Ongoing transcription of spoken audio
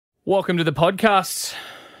Welcome to the podcast.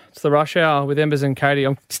 It's the Rush Hour with Embers and Katie.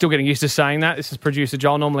 I'm still getting used to saying that. This is producer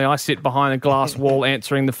Joel. Normally I sit behind a glass wall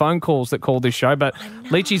answering the phone calls that call this show, but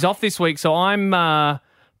Leachy's off this week, so I'm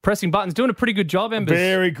pressing buttons. Doing a pretty good job, Embers.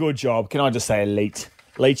 Very good job. Can I just say elite?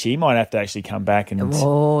 Leachy might have to actually come back and sit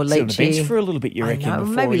on the bench for a little bit, you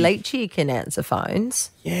reckon? Maybe Leachy can answer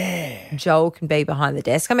phones. Yeah. Joel can be behind the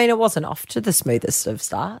desk. I mean, it wasn't off to the smoothest of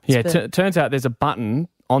starts. Yeah, turns out there's a button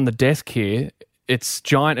on the desk here. It's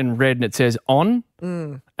giant and red and it says on.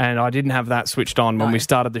 And I didn't have that switched on when we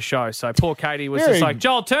started the show. So poor Katie was just like,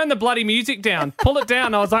 Joel, turn the bloody music down. Pull it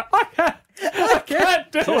down. I was like, I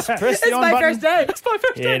can't do it. Press It's the on my button. first day. It's my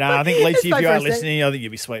first day. Yeah, no, I think Leachy, if my you are first day. listening, I think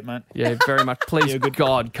you'll be sweet, mate. Yeah, very much. Please, good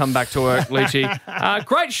God, come back to work, Leachy.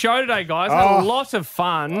 Great show today, guys. Had a lot of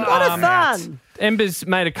fun. A lot of fun. Embers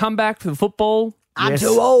made a comeback for the football. I'm Yes.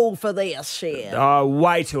 too old for this shit. Oh,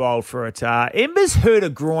 way too old for it. Embers hurt a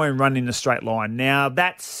groin running in a straight line. Now,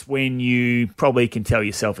 that's when you probably can tell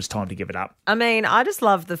yourself it's time to give it up. I mean, I just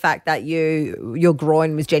love the fact that your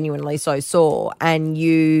groin was genuinely so sore and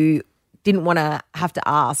you didn't want to have to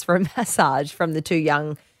ask for a massage from the two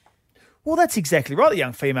young. Well, that's exactly right. The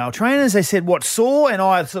young female trainers, they said, what, sore? And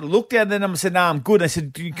I sort of looked at them and said, no, I'm good. And they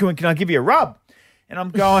said, can I give you a rub? And I'm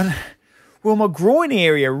going, well, my groin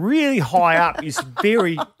area really high up is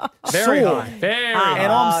very Very sore. high. Very And high.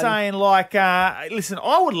 I'm saying, like, listen,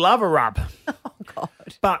 I would love a rub. Oh, God.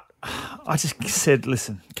 But I just said,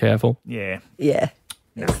 listen, Careful. yeah. Yeah.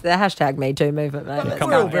 It's the hashtag Me Too movement, mate. Let's We're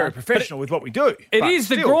go. all very professional with what we do. It but is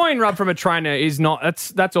the still. groin rub from a trainer is not.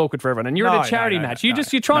 That's awkward for everyone. And you're at No, a charity no, match. no,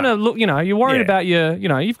 You're trying to look. You're worried Yeah. about your.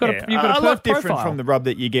 You've got Yeah. you've got a a lot profile. different from the rub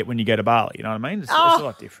that you get when you go to Bali. You know what I mean? It's a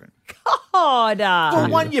lot different. God. Well,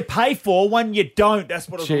 one you pay for, one you don't. That's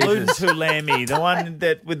what I was Jesus. alluding to, Lammy. The one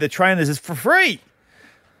that with the trainers is for free.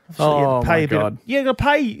 So you Oh, gotta my a bit God. You got to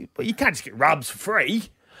pay, but you can't just get rubs for free.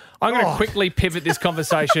 I'm going to God. quickly pivot this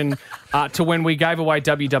conversation to when we gave away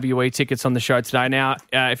WWE tickets on the show today. Now,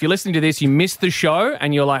 if you're listening to this, you missed the show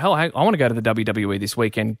and you're like, oh, hey, I want to go to the WWE this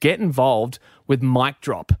weekend. Get involved with Mic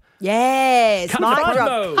Drop. Yes. Cut Mic the drop.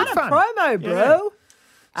 promo. Cut a Fun. promo, bro.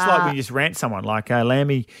 It's like when you just rant someone like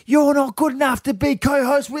Lammy, you're not good enough to be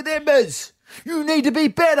co-host with Embers. You need to be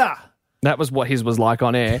better. That was what his was like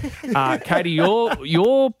on air. Katie, your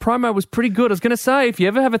promo was pretty good. I was going to say, if you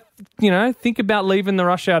ever have think about leaving the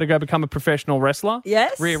Rush Hour to go become a professional wrestler.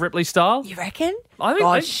 Yes. Rhea Ripley style. You reckon? I think-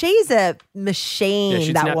 God, she's a machine, Yeah,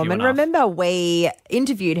 she'd that snap you woman. enough. Remember we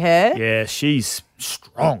interviewed her Yeah, she's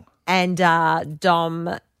strong. and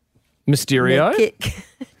Dom Mysterio. Kick.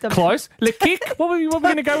 Close. Le kick. What were we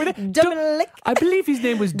going to go with it? Dominic. I believe his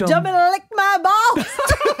name was Dom. Dominic my balls.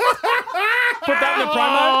 Put that in the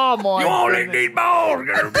promo. Oh, my You only goodness. need balls.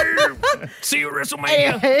 See you at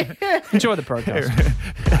WrestleMania. Enjoy the podcast.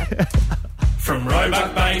 From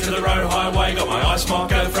Roebuck Bay to the Roe Highway, got my ice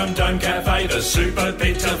mocha from Dome Cafe, the Super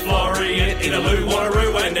Pizza Florian, Inaloo,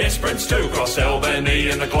 Wanneroo and Esperance too, across Albany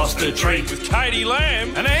and the Gloucester Tree with Katie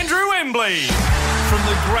Lamb and Andrew Wembley. From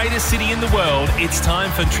the greatest city in the world, it's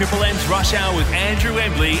time for Triple M's Rush Hour with Andrew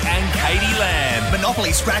Embley and Katie Lamb.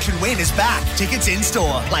 Monopoly Scratch and Win is back. Tickets in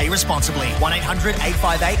store. Play responsibly.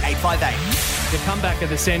 1-800-858-858. The comeback of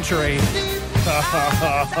the century.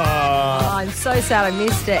 Oh, I'm so sad I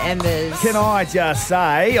missed it, Embers. Can I just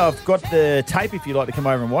say, I've got the tape if you'd like to come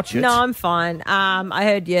over and watch it. No, I'm fine. I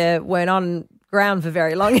heard you weren't on ground for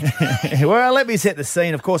very long. Well, let me set the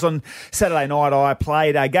scene. Of course, on Saturday night, I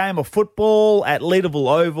played a game of football at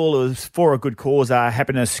Leederville Oval. It was for a good cause,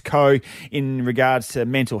 Happiness Co. in regards to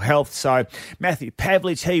mental health. So Matthew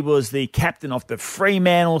Pavlich, he was the captain of the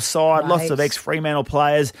Fremantle side, lots of Right. ex-Fremantle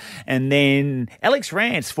players. And then Alex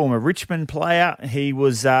Rance, former Richmond player, he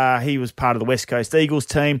was part of the West Coast Eagles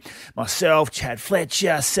team. Myself, Chad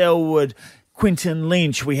Fletcher, Selwood, Quinton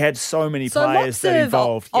Lynch. We had so many So players lots that of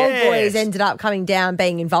involved. old Yes. boys ended up coming down,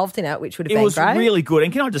 being involved in it, which would have It been was great. really good.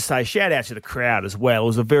 And can I just say, shout out to the crowd as well. It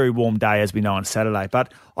was a very warm day, as we know, on Saturday.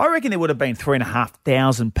 But I reckon there would have been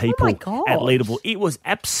 3,500 people my God. at Leederville. It was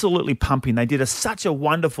absolutely pumping. They did such a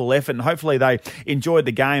wonderful effort, and hopefully they enjoyed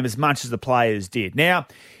the game as much as the players did. Now,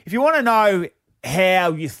 if you want to know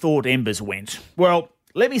how you thought Embers went, well,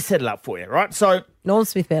 let me set it up for you, right? So Norm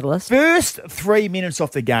Smith medalist. first 3 minutes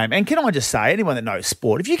off the game, and can I just say, anyone that knows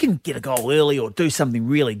sport, if you can get a goal early or do something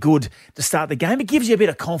really good to start the game, it gives you a bit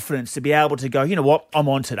of confidence to be able to go, you know what, I'm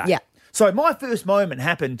on today. Yeah. So my first moment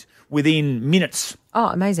happened within minutes, Oh,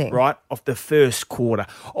 amazing. right, of the first quarter.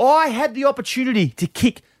 I had the opportunity to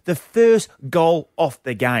kick the first goal off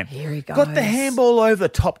the game. Here he Got the goes. handball over the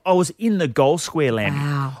top. I was in the goal square, Lammy.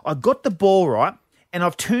 Wow. I got the ball right, and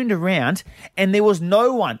I've turned around, and there was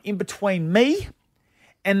no one in between me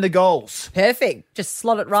and the goals. Perfect. Just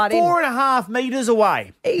slot it right in. 4.5 metres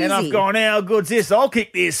away. Easy. And I've gone, how good's this? I'll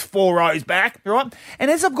kick this 4 rows back, right?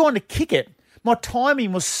 And as I've gone to kick it, my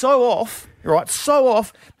timing was so off, right? So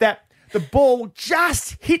off that the ball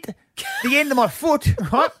just hit the end of my foot,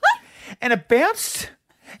 right? And it bounced,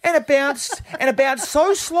 and it bounced, and it bounced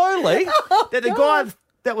so slowly that the guy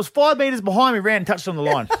that was 5 metres behind me ran and touched on the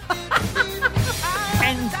line.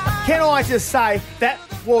 And can I just say that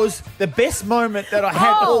was the best moment that I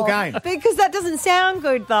had all game. Because that doesn't sound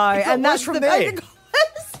good, though. It got worse from there.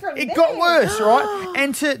 It got worse, right?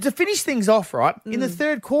 And to finish things off, right, in the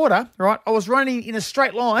third quarter, right, I was running in a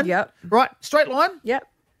straight line. Yep. Right, straight line. Yep.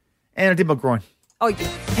 And I did my groin. Oh,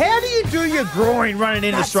 how do you do your groin running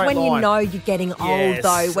in a straight line? That's when you know you're getting old,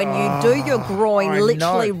 though. When you do your groin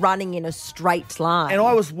literally running in a straight line. And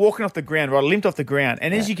I was walking off the ground, right? I limped off the ground.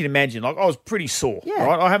 And as you can imagine, like I was pretty sore,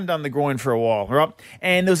 right? I haven't done the groin for a while, right?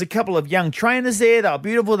 And there was a couple of young trainers there. They were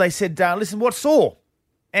beautiful. They said, listen, what's sore?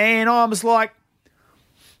 And I was like,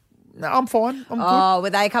 no, I'm fine. I'm good. Oh, were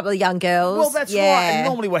they a couple of young girls? Well, that's right. And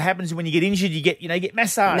normally what happens when you get injured, you get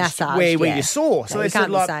massaged where you're sore. So they said,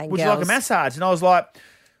 like, would you like a massage? And I was like,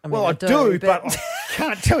 I do, but I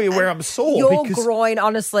can't tell you where I'm sore. Your groin,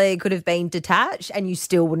 honestly, could have been detached and you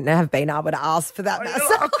still wouldn't have been able to ask for that massage.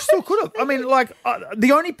 I still could have. I mean, like,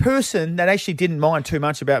 the only person that actually didn't mind too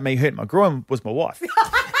much about me hurting my groin was my wife.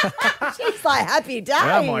 She's like, happy days.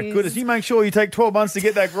 Oh, my goodness. You make sure you take 12 months to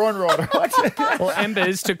get that groin right, right? Well,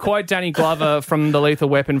 Embers, to quote Danny Glover from the Lethal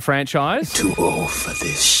Weapon franchise. Too old for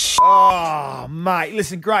this. Oh, mate.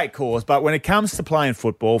 Listen, great cause, but when it comes to playing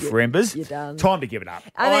football for Embers, you're done. Time to give it up.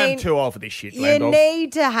 I I'm too old for this shit, You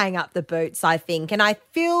need to hang up the boots, I think. And I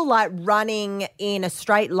feel like running in a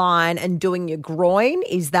straight line and doing your groin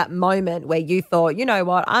is that moment where you thought, you know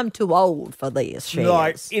what, I'm too old for this.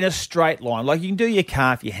 Like, in a straight line. Like, you can do your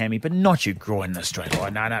calf, your hammy, but not your groin in a straight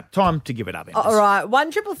line. No. Time to give it up, Embers. All right.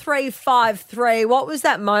 1-333-5-3. What was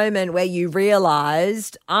that moment where you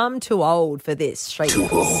realised I'm too old for this? Too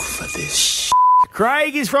old for this.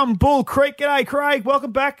 Craig is from Bull Creek. G'day, Craig.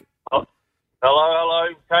 Welcome back. Hello,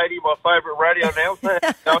 Katie, my favourite radio announcer.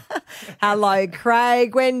 Hello,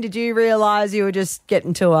 Craig. When did you realise you were just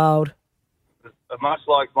getting too old? Much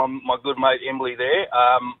like my good mate Emily there,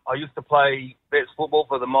 I used to play vets football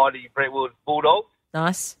for the mighty Brentwood Bulldogs.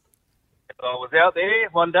 Nice. I was out there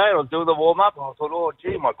one day, I was doing the warm-up, and I thought, oh,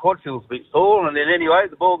 gee, my quad feels a bit sore. And then anyway,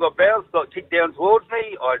 the ball got bounced, got kicked down towards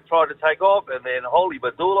me. I tried to take off, and then holy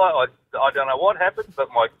badoola, I don't know what happened, but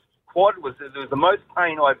my quad was the most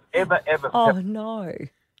pain I've ever felt. Oh, no.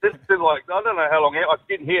 This is like, I don't know how long, I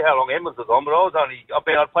didn't hear how long Emma's was on, but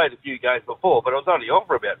I'd played a few games before, but I was only on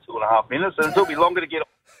for about 2.5 minutes, and it took me longer to get off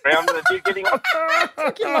the ground than it did getting off. It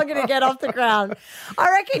took you longer to get off the ground. I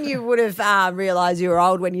reckon you would have realised you were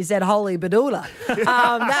old when you said holy badoola.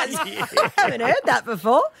 I haven't heard that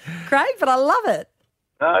before, Craig, but I love it.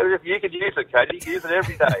 No, if you could use it, Katie. You can use it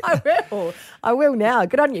every day. I will now.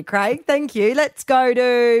 Good on you, Craig. Thank you. Let's go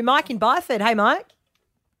to Mike in Byford. Hey, Mike.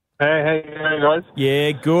 Hey, guys.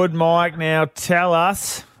 Yeah, good, Mike. Now tell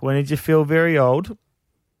us, when did you feel very old?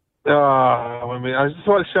 I just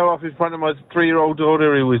wanted to show off in front of my 3-year-old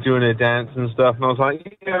daughter who was doing her dance and stuff, and I was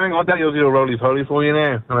like, yeah, hang on, Daddy will do a roly-poly for you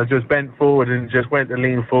now. And I just bent forward and just went to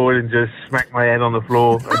lean forward and just smacked my head on the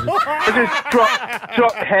floor. I just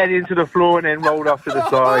dropped head into the floor and then rolled off to the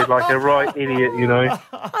side like a right idiot, you know.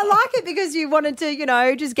 I like it because you wanted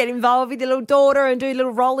to, just get involved with your little daughter and do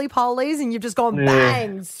little roly-polies, and you've just gone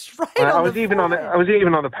bang, straight on I was even on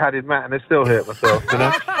a padded mat and I still hurt myself, you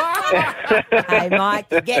know. Hey, Mike,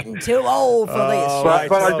 you're getting too old for this.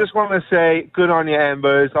 But I just want to say, good on you,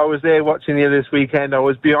 Embers. I was there watching you this weekend. I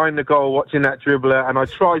was behind the goal watching that dribbler, and I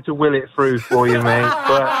tried to will it through for you, mate.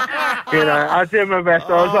 But, I did my best.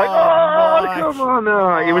 I was like, come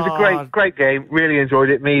on. It was a great game. Really enjoyed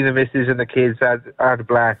it. Me, the missus, and the kids had a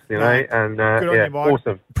blast, you know. And, good on you, Mike.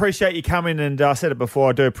 Awesome. Appreciate you coming, and I said it before,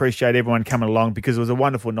 I do appreciate everyone coming along because it was a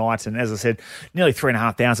wonderful night, and as I said, nearly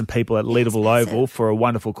 3,500 people at Leederville Oval for a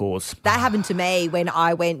wonderful cause. That happened to me when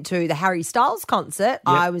I went to the Harry Styles concert. Yep.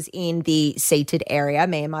 I was in the seated area,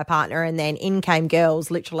 me and my partner, and then in came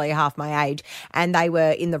girls, literally half my age, and they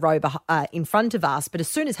were in the row in front of us. But as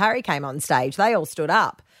soon as Harry came on stage, they all stood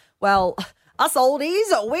up. Well, us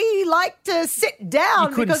oldies, we like to sit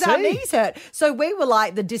down because our knees hurt. So we were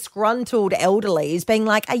like the disgruntled elderlies being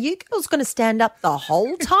like, are you girls going to stand up the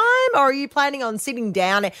whole time or are you planning on sitting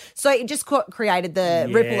down? So it just created the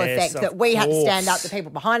ripple effect that we had to stand up, the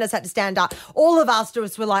people behind us had to stand up. All of us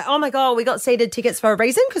just were like, oh my God, we got seated tickets for a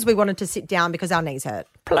reason because we wanted to sit down because our knees hurt.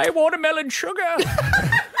 Play Watermelon Sugar.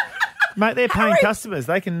 Mate, they're paying customers.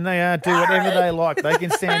 They can do whatever they like. They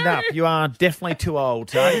can stand up. You are definitely too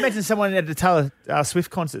old. Imagine someone at a Taylor Swift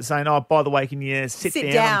concert saying, "Oh, by the way, can you sit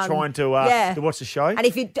down? I'm trying to watch the show." And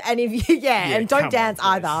if you and don't dance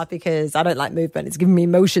either, because I don't like movement. It's giving me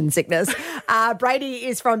motion sickness. Brady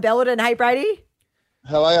is from Belladon. Hey, Brady.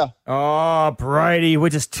 How are you? Oh, Brady, we're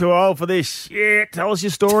just too old for this shit. Tell us your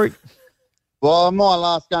story. Well, my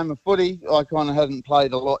last game of footy, I kind of hadn't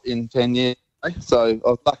played a lot in 10 years, so I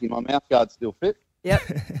was lucky my mouth guard's still fit. Yep.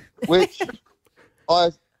 Which I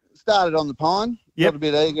started on the pine, got a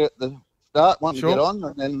bit eager at the start, wanted to get on,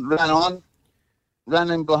 and then ran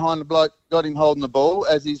in behind the bloke, got him holding the ball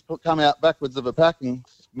as he's come out backwards of a pack and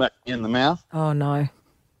smacked me in the mouth. Oh, no.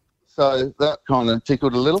 So that kind of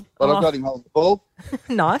tickled a little, but I got him holding the ball.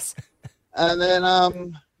 Nice. And then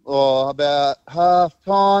about half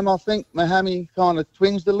time, I think my hammy kind of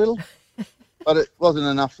twinged a little, but it wasn't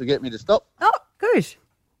enough to get me to stop. Oh, good.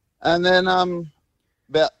 And then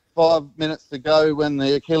about 5 minutes to go when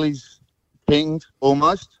the Achilles pinged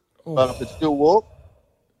almost, but I could still walk.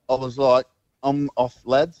 I was like, I'm off,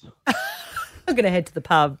 lads. I'm going to head to the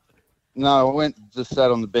pub. No, I just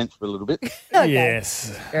sat on the bench for a little bit. Okay. Yes.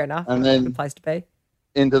 Fair enough. And then good place to be.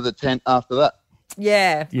 Into the tent after that.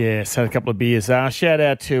 Yeah. Yes, had a couple of beers. Shout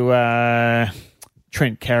out to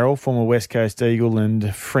Trent Carroll, former West Coast Eagle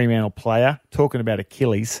and Fremantle player, talking about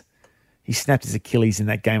Achilles. He snapped his Achilles in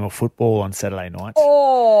that game of football on Saturday night.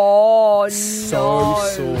 Oh, So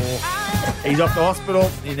sore. He's off to hospital.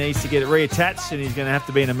 He needs to get it reattached, and he's going to have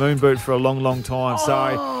to be in a moon boot for a long, long time.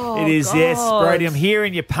 So it is, yes, Brady, I'm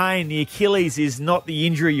hearing your pain. The Achilles is not the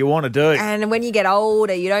injury you want to do. And when you get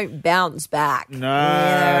older, you don't bounce back. No. You know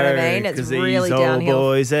what I mean? It's really these downhill. old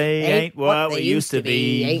boys, ain't what we used to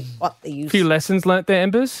be. Ain't what they used A few lessons learnt there,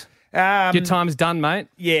 Embers. Your Your time's done, mate.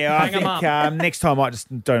 Yeah, I Hang 'em think up. next time I might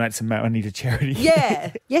just donate some money to charity.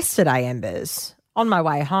 Yeah. Yesterday, Embers, on my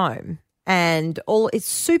way home, and it's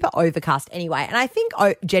super overcast anyway. And I think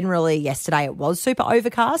generally yesterday it was super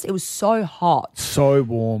overcast. It was so hot. So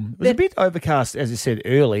warm. It was a bit overcast, as you said,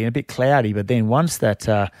 early, and a bit cloudy, but then once that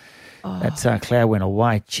cloud went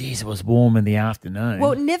away, geez, it was warm in the afternoon.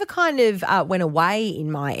 Well, it never kind of went away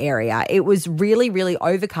in my area. It was really, really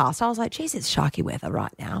overcast. I was like, geez, it's sharky weather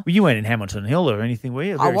right now. Well, you weren't in Hamilton Hill or anything, were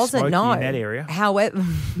you? I wasn't, smoky no. in that area. However,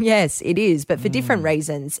 yes, it is, but for different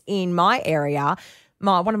reasons. In my area,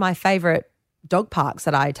 one of my favourite dog parks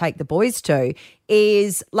that I take the boys to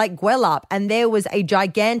is Lake Gwelup, and there was a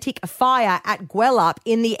gigantic fire at Gwelup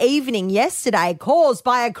in the evening yesterday caused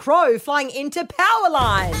by a crow flying into power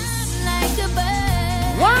lines.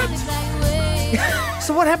 What?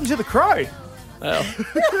 So what happened to the crow?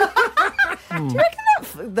 Do you reckon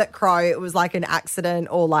that crow, it was like an accident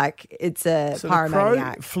or like it's a So the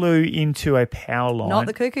pyromaniac? crow flew into a power line. Not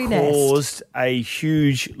the cuckoo nest. Caused a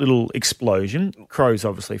huge little explosion. Crow's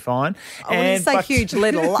obviously fine. When you say huge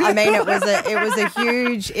little, I mean it was a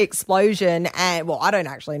huge explosion, and well, I don't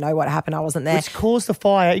actually know what happened. I wasn't there. Which caused the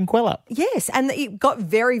fire in Gwelup. Yes, and it got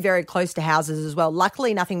very, very close to houses as well.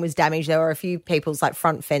 Luckily, nothing was damaged. There were a few people's like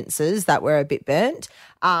front fences that were a bit burnt.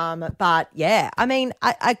 But yeah, I mean,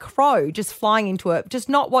 a crow just flying into it, just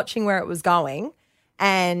not watching where it was going,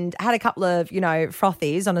 and had a couple of,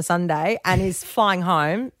 frothies on a Sunday, and is flying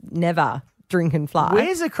home, never drink and fly.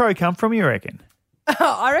 Where's the crow come from, you reckon?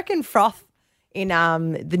 I reckon Froth in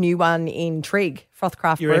the new one in Trig,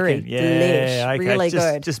 Frothcraft You Brewery. reckon? Yeah, Delish. okay. Really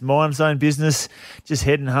good. Just mind his own business, just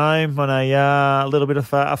heading home on a little bit of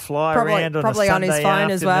a fly around on probably a on his Sunday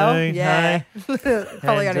phone as well. afternoon, Yeah. hey?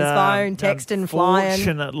 Probably on his phone, texting, flying.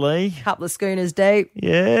 Unfortunately. Couple of schooners deep.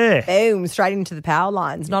 Yeah. Boom, straight into the power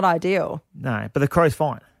lines. Not ideal. No, but the crow's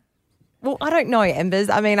fine. Well, I don't know, Embers.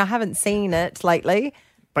 I mean, I haven't seen it lately.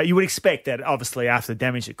 But you would expect that, obviously, after the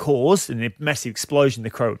damage it caused and a massive explosion, the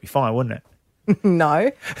crow would be fine, wouldn't it? No.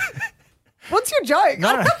 What's your joke?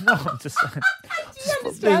 No, I'm just saying. Do you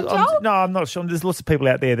understand, Joel? No, I'm not sure. There's lots of people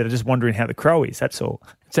out there that are just wondering how the crow is, that's all.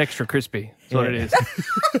 It's extra crispy. That's what it is.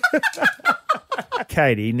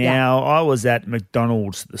 Katie, now I was at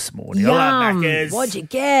McDonald's this morning. I love Yum. Macca's. What'd you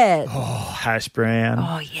get? Oh, hash brown.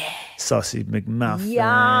 Oh, yeah. Sausage McMuffin.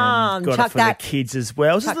 Yum. Got Chuck it for that- the kids as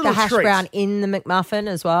well. It's just Chuck a the little hash treat. brown in the McMuffin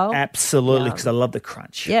as well. Absolutely, Yum. because I love the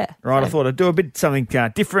crunch. Yeah, Right, I same. thought I'd do a bit something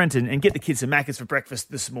different and get the kids some Macca's for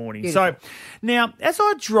breakfast this morning. Beautiful. So now, as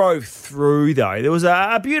I drove through, though, there was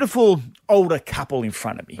a beautiful older couple in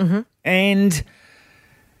front of me. Mm-hmm. And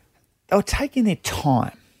they were taking their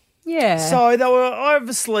time. Yeah. So they were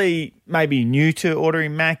obviously maybe new to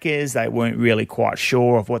ordering Macca's. They weren't really quite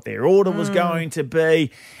sure of what their order was going to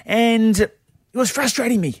be. And it was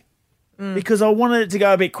frustrating me because I wanted it to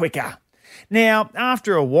go a bit quicker. Now,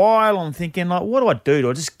 after a while, I'm thinking, like, what do I do? Do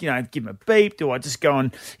I just, give him a beep? Do I just go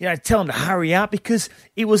and, tell him to hurry up? Because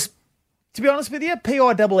it was, to be honest with you,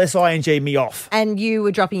 PISSING me off. And you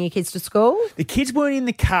were dropping your kids to school? The kids weren't in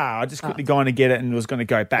the car. I just quickly going to get it and was going to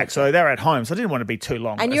go back. So they were at home, so I didn't want to be too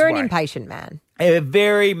long. And you're an impatient man.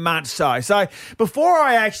 Very much so. So before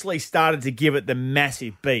I actually started to give it the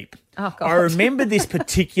massive beep, I remember this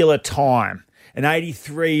particular time. An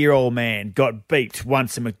 83-year-old man got beeped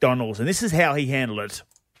once at McDonald's, and this is how he handled it.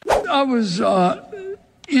 I was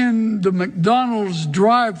in the McDonald's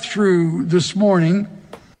drive-thru this morning.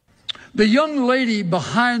 The young lady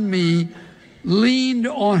behind me leaned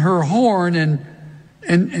on her horn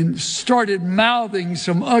and started mouthing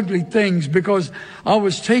some ugly things because I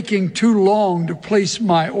was taking too long to place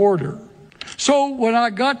my order. So when I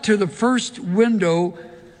got to the first window,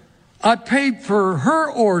 I paid for her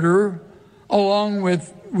order along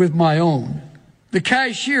with my own. The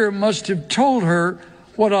cashier must have told her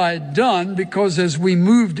what I had done because as we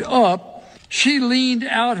moved up, she leaned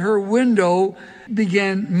out her window,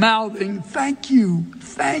 began mouthing, "Thank you,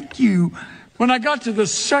 thank you." When I got to the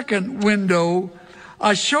second window,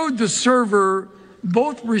 I showed the server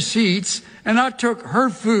both receipts and I took her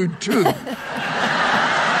food too.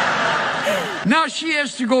 Now she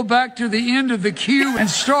has to go back to the end of the queue and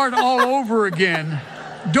start all over again.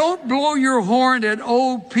 Don't blow your horn at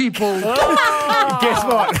old people. Guess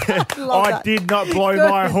what? I did not blow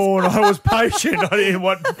my horn. I was patient. I didn't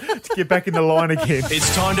want to get back in the line again.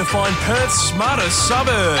 It's time to find Perth's smartest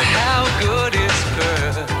suburb. How good is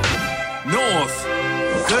Perth?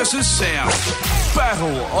 North versus South.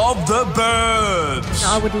 Battle of the Burbs.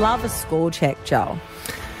 I would love a score check, Joel.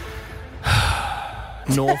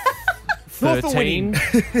 North 13.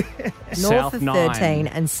 North of 13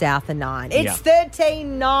 and South of 9. It's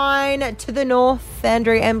 13-9 to the North,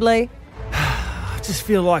 Andrew Embley. I just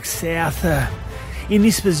feel like South are in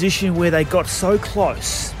this position where they got so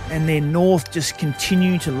close and their North just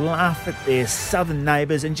continue to laugh at their southern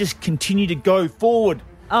neighbours and just continue to go forward.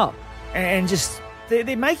 Oh. And just...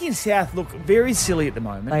 They're making South look very silly at the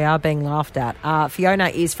moment. They are being laughed at. Fiona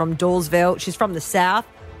is from Dawesville. She's from the South.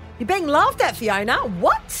 You're being laughed at, Fiona.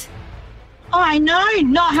 What? Oh, I know.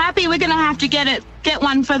 Not happy. We're going to have to get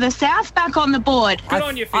one for the South back on the board. Good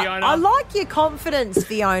on you, Fiona. I like your confidence,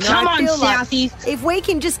 Fiona. Come on, Southies. Southeast. If we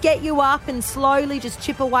can just get you up and slowly just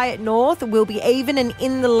chip away at North, we'll be even and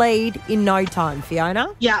in the lead in no time,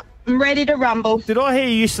 Fiona. Yeah, I'm ready to rumble. Did I hear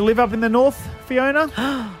you used to live up in the North, Fiona?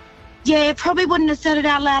 Yeah, probably wouldn't have said it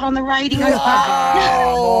out loud on the radio.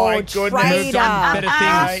 Oh, my goodness. Traitor. Better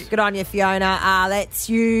things. Good on you, Fiona.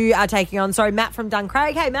 You are taking on, Matt from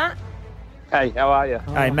Duncraig. Hey, Matt. Hey, how are you?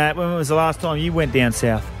 Hey, Matt, when was the last time you went down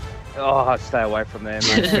south? Oh, I'd stay away from there,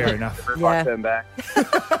 mate. Fair enough. If I turn back.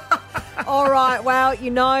 All right, well, you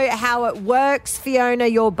know how it works. Fiona,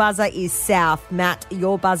 your buzzer is south. Matt,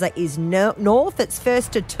 your buzzer is north. It's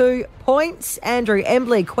first to 2 points. Andrew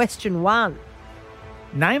Embley, question 1.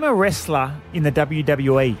 Name a wrestler in the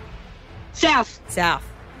WWE. South.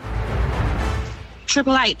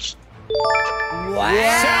 Triple H. Wow.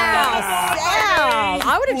 South.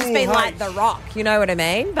 I would have just been like The Rock, you know what I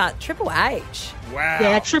mean? But Triple H. Wow.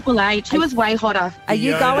 Yeah, Triple H. He was way hotter. Are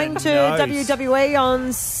you going to WWE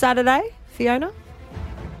on Saturday, Fiona?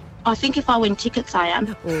 I think if I win tickets, I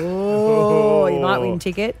am. Oh, you might win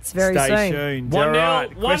tickets very soon. Stay tuned. All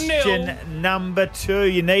right, question number 2.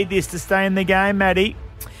 You need this to stay in the game, Maddie.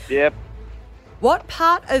 Yep. What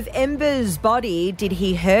part of Ember's body did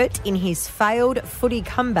he hurt in his failed footy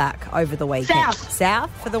comeback over the weekend?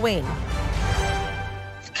 South for the win.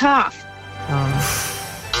 Calf.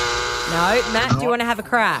 No, Matt, do you want to have a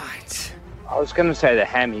crack? I was going to say the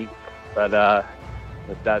hammy, but that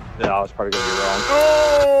I was probably going to be wrong.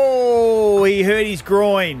 Oh, he hurt his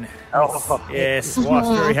groin. Oh. Yes, wife's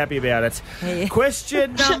very happy about it. Yeah.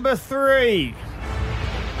 Question number 3.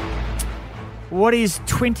 What is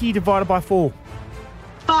 20 divided by 4?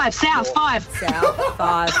 5. South. 5. South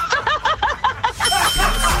 5.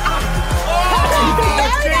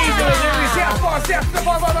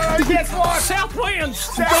 South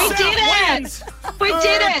wins. We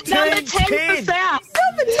did it. Number 10 for South.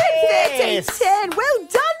 Number 10, 13, 10. Well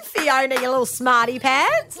done, Fiona, you little smarty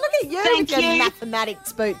pants. Look at you with your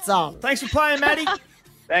mathematics boots on. Thanks for playing, Maddie.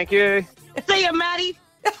 Thank you. See you, Maddie.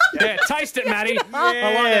 Yeah, taste it, Maddie. Yeah.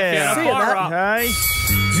 I like that, Fiona. Fire up. Okay.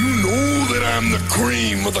 You know that I'm the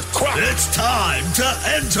cream of the crop. It's time to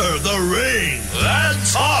enter the ring and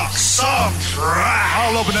talk some trash.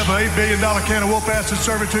 I'll open up an $8 billion can of whoop ass and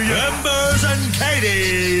serve it to you. Embers and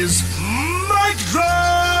Katie's Mic Drop.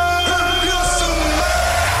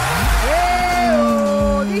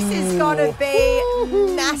 Oh, this is going to to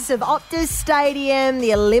be massive. Optus Stadium,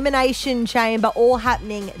 the Elimination Chamber, all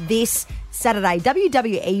happening this Saturday.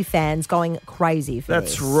 WWE fans going crazy for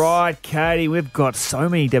this. That's right, Katie. We've got so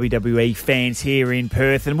many WWE fans here in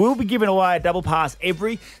Perth, and we'll be giving away a double pass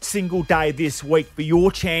every single day this week for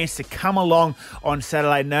your chance to come along on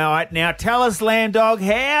Saturday night. Now, tell us, Lamb Dog,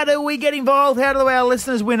 how do we get involved? How do our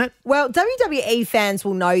listeners win it? Well, WWE fans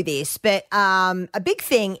will know this, but a big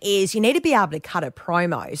thing is you need to be able to cut a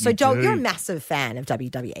promo. So, Joel, you're a massive fan of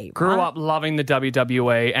WWE, right? Grew up loving the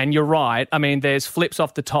WWE, and you're right. I mean, there's flips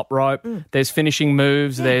off the top rope. There's finishing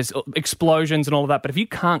moves, there's explosions and all of that. But if you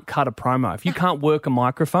can't cut a promo, if you can't work a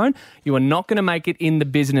microphone, you are not going to make it in the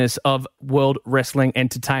business of world wrestling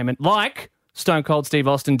entertainment like Stone Cold Steve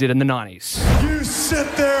Austin did in the 90s. You sit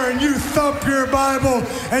there and you thump your Bible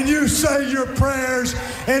and you say your prayers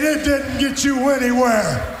and it didn't get you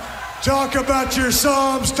anywhere. Talk about your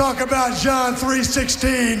Psalms, talk about John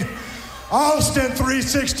 3:16. Austin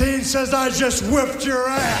 3:16 says I just whipped your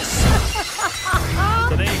ass.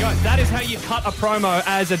 So there you go. That is how you cut a promo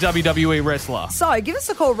as a WWE wrestler. So give us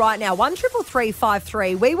a call right now,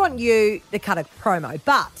 133353. We want you to cut a promo,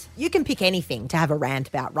 but you can pick anything to have a rant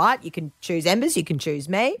about, right? You can choose Embers, you can choose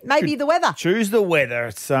me, maybe the weather. Choose the weather.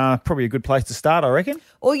 It's probably a good place to start, I reckon.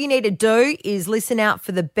 All you need to do is listen out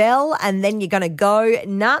for the bell and then you're going to go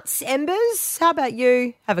nuts, Embers. How about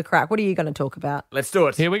you have a crack? What are you going to talk about? Let's do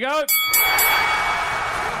it. Here we go.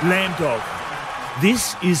 Lamb Dog,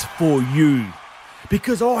 this is for you.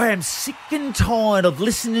 Because I am sick and tired of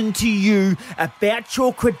listening to you about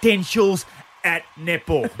your credentials at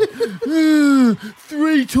netball.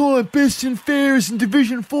 3-time best and fairest in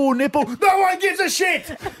Division 4 netball. No one gives a shit!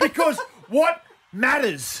 Because what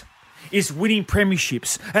matters is winning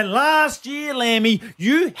premierships. And last year, Lammy,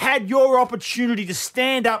 you had your opportunity to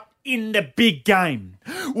stand up in the big game.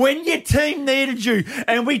 When your team needed you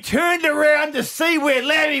and we turned around to see where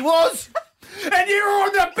Lammy was... And you were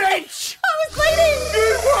on the bench! I was bleeding!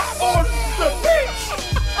 You were on the bench!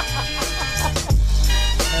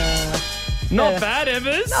 Not bad,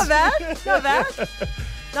 Evers. Not bad. Not bad.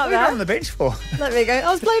 Not What are you on the bench for? Let me go.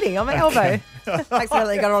 I was bleeding on my elbow.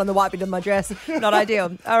 Accidentally got it on the white bit of my dress. Not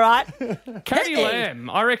ideal. All right. Katie Lamb,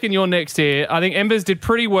 I reckon you're next here. I think Embers did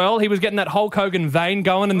pretty well. He was getting that Hulk Hogan vein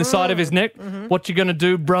going in the side of his neck. What you going to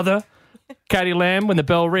do, brother? Katie Lamb, when the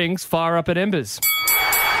bell rings, fire up at Embers.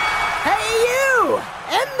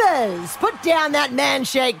 Embers, put down that man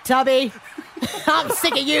shake, Tubby. I'm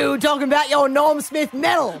sick of you talking about your Norm Smith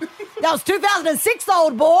medal. That was 2006,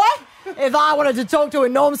 old boy. If I wanted to talk to a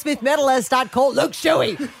Norm Smith medalist, I'd call Luke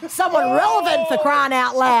Shuey. Someone relevant for crying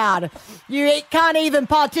out loud. You can't even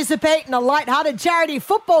participate in a light-hearted charity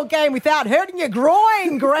football game without hurting your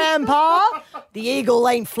groin, Grandpa. The eagle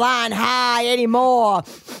ain't flying high anymore.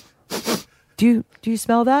 Do you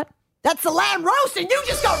smell that? That's the lamb roast, and you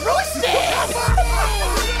just got roasted!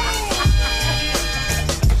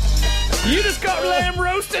 You just got lamb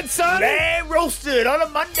roasted, son! Lamb roasted on a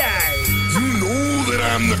Monday! You know that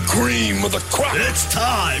I'm the cream of the crop. It's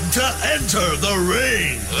time to enter the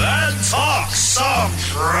ring and talk some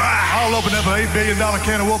trash. I'll open up an $8 billion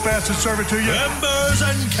can of whoop ass and serve it to you. Embers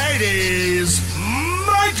and Katie's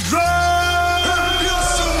Mic Drop!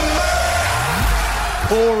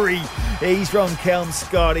 Corey, he's from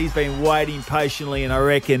Kelmscott. He's been waiting patiently, and I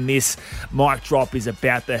reckon this mic drop is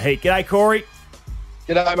about the heat. G'day, Corey.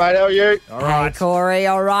 G'day, mate. How are you? All right. Hey, Corey.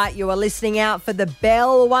 All right. You are listening out for the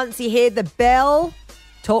bell. Once you hear the bell,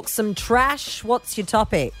 talk some trash. What's your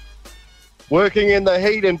topic? Working in the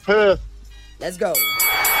heat in Perth. Let's go.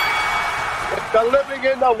 They're living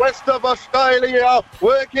in the west of Australia,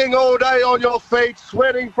 working all day on your feet,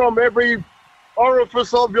 sweating from every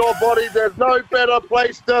orifice of your body. There's no better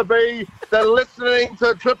place to be than listening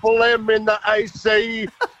to Triple M in the AC.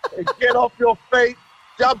 Get off your feet,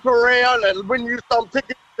 jump around, and win you some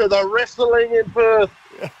tickets to the wrestling in Perth.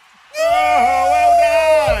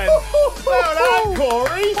 Oh, well done,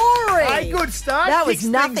 Corey. Corey. Hey, good start. That was Kicks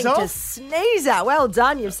nothing things to off. sneeze at. Well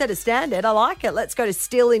done. You've set a standard. I like it. Let's go to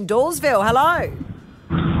Still in Dawesville. Hello.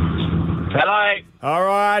 Hello. All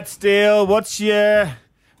right, Steele, what's your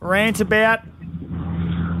rant about?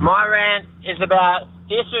 My rant is about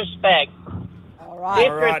disrespect. All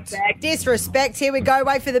right. Disrespect. Here we go.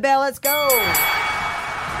 Wait for the bell. Let's go.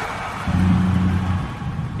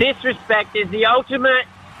 Disrespect is the ultimate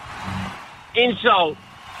insult.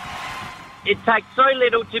 It takes so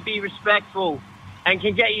little to be respectful and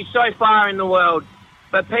can get you so far in the world,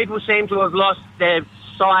 but people seem to have lost their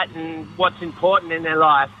sight and what's important in their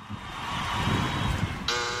life.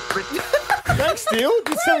 Thanks, Steele.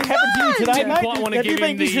 Did something happen to you today, mate? Have you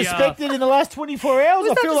been disrespected in the last 24 hours?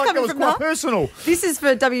 I feel like that was quite personal. This is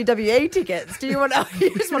for WWE tickets. Do you want?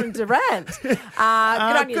 You just wanted to rant. Good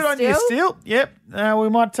on you, Steele. Yep. We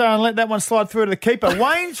might let that one slide through to the keeper.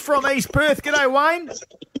 Wayne's from East Perth. G'day, Wayne.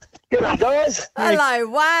 G'day, guys. Hello,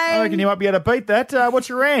 Wayne. I reckon you might be able to beat that. What's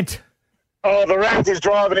your rant? Oh, the rant is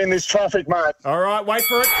driving in this traffic, mate. All right, wait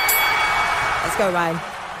for it. Let's go, Wayne.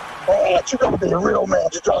 Oh, you got to be a real man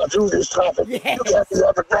to drive through this traffic. Yes. You got to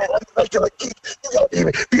have a regular kick. You got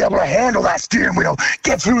to be able to handle that steering wheel.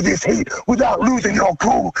 Get through this heat without losing your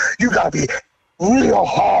cool. You got to be real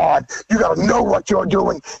hard. You got to know what you're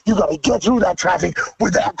doing. You got to get through that traffic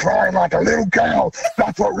without crying like a little girl.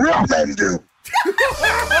 That's what real men do.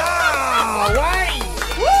 Oh, Wayne!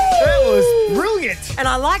 That was brilliant. And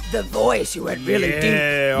I like the voice. You went really deep.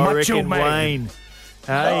 Yeah, I reckon Wayne.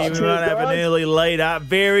 Hey, we might have an early lead up.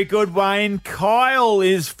 Very good, Wayne. Kyle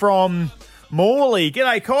is from Morley.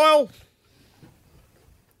 G'day, Kyle.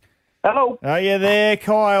 Hello. Are you there,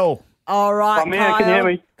 Kyle? All right, I'm here. Kyle. Can you hear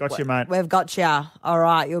me? Got you, mate. We've got you. All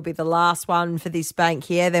right, you'll be the last one for this bank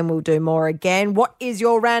here. Then we'll do more again. What is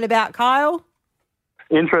your rant about, Kyle?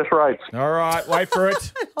 Interest rates. All right, wait for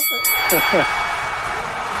it.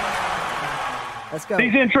 Let's go.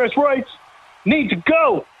 These interest rates need to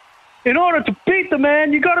go. In order to beat the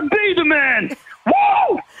man, you got to be the man.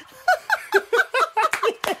 Woo!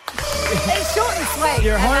 It's short and sweet.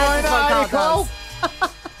 You're a and that's homeowner, what Kyle Cole?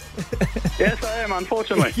 does. Yes, I am,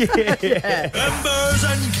 unfortunately. Yeah. Embers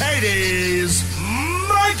and Katie's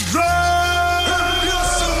Mic Drop!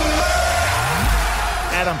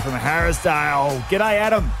 Adam from Harrisdale. G'day,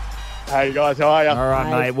 Adam. Hey, guys, how are you? All right,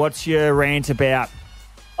 mate. What's your rant about?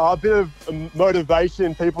 A bit of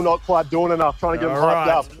motivation, people not quite doing enough, trying to get them hyped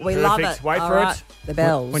up. We love it. Wait All for right. it. The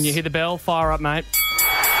bells. When you hear the bell, fire up, mate.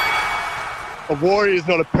 A warrior is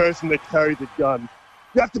not a person that carries a gun.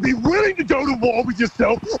 You have to be willing to go to war with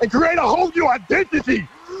yourself and create a whole new identity.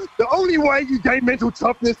 The only way you gain mental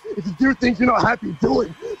toughness is to do things you're not happy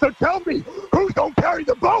doing. So tell me, who's going to carry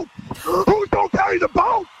the boat? Who's going to carry the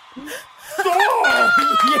boat? Oh,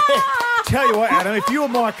 yeah. Tell you what, Adam, if you were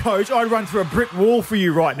my coach, I'd run through a brick wall for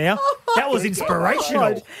you right now. That was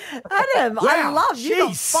inspirational. Adam, I Wow, love you.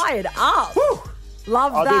 Got jeez. fired up.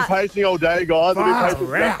 Love I've that. been pacing all day, guys. I've been pacing Far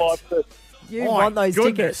for out. 5 minutes. You My want those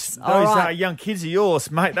goodness. tickets. All Those right. young kids of yours,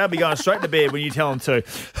 mate, they'll be going straight to bed when you tell them to.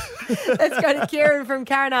 Let's go to Kieran from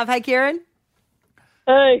Carinav. Hey, Kieran.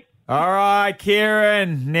 Hey. All right,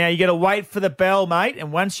 Kieran. Now you got to wait for the bell, mate.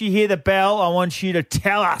 And once you hear the bell, I want you to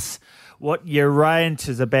tell us what your rant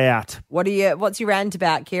is about. What's your rant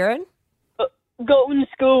about, Kieran? Going to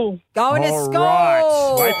school. Going to All school.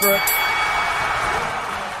 right. Wait for it.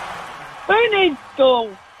 Who needs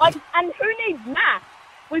school? And who needs math?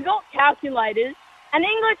 We got calculators. And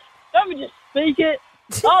English, don't we just speak it?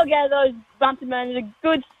 I'll get those bunch of men a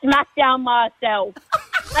good smack down myself.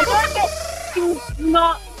 And don't get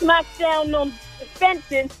not smacked down on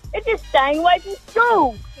fences. It's just staying away from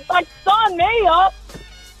school. Sign me up.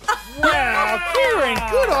 Wow, Kieran,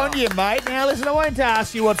 good on you, mate. Now, listen, I won't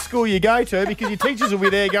ask you what school you go to because your teachers will be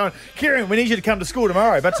there going, Kieran, we need you to come to school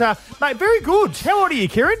tomorrow. But, mate, very good. How old are you,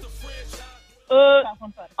 Kieran?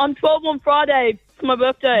 I'm 12 on Friday for my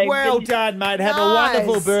birthday. Well done, mate. Have a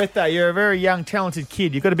wonderful birthday. You're a very young, talented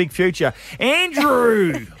kid. You've got a big future.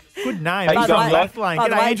 Andrew. Good name. By He's the on way- Left Lane. by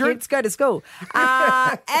the G'day, way, Andrew. kids, go to school.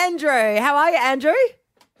 Andrew, how are you, Andrew?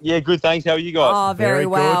 Yeah, good, thanks. How are you guys? Oh, very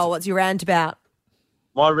well. What's your rant about?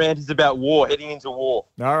 My rant is about war, heading into war.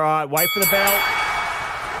 All right, wait for the bell.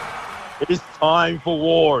 It is time for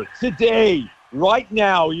war. Today, right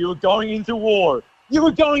now, you are going into war. You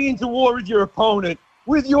are going into war with your opponent,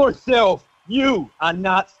 with yourself. You are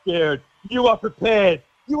not scared. You are prepared.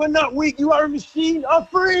 You are not weak. You are a machine, a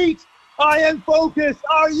freak. I am focused.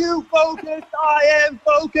 Are you focused? I am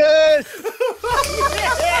focused.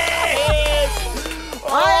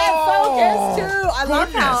 I am focused too. I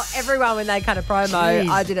love how goodness. everyone, when they cut a promo, Jeez.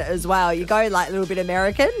 I did it as well. You go like a little bit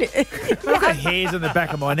American. The hairs on the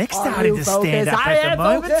back of my neck starting to stand up I at the am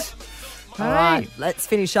moment. focused. All right, let's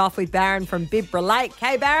finish off with Baron from Bibra Lake.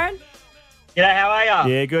 Hey, Baron. G'day, how are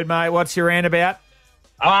you? Yeah, good, mate. What's your rant about?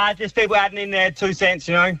 Just people adding in their 2 cents,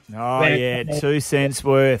 you know. Oh, yeah, 2 cents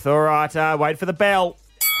worth. All right, wait for the bell.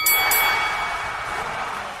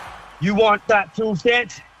 You want that 2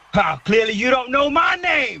 cents? Clearly you don't know my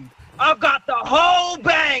name. I've got the whole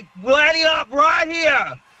bank lighting up right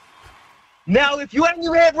here. Now, if you ain't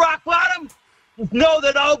hit rock bottom, just know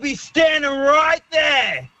that I'll be standing right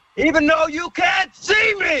there, even though you can't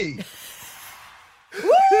see me.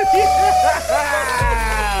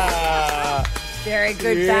 Very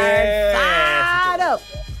good, Baron. Fired up.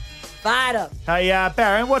 Fired up. Hey,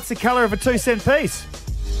 Baron, what's the colour of a 2-cent piece?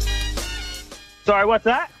 Sorry, what's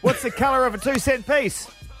that? What's the colour of a 2-cent piece?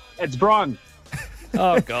 It's bronze.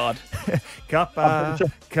 Oh, God. Copper.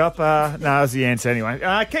 No, that's the answer anyway.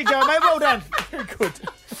 Keep going, mate. Well done. Very good.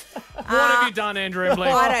 What have you done, Andrew Embley?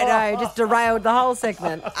 I don't know. Just derailed the whole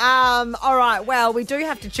segment. All right. Well, we do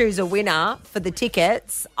have to choose a winner for the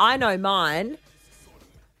tickets. I know mine.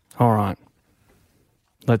 All right.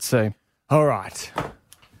 Let's see. All right.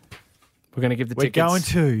 We're going to give the We're tickets. going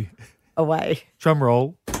to... Away. Drum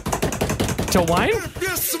roll. To Wayne?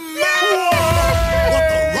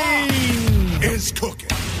 Is cooking.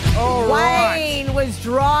 All right. Wayne was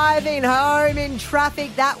driving home in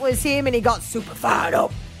traffic. That was him, and he got super fired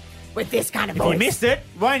up with this kind of If voice. you missed it,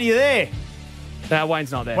 Wayne, are you there?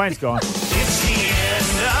 Wayne's not there. Wayne's gone. It's the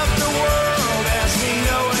end of the world as we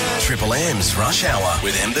know it. Triple M's Rush Hour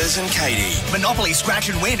with Embers and Katie. Monopoly Scratch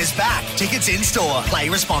and Win is back. Tickets in store. Play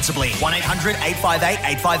responsibly.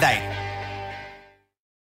 1-800-858-858.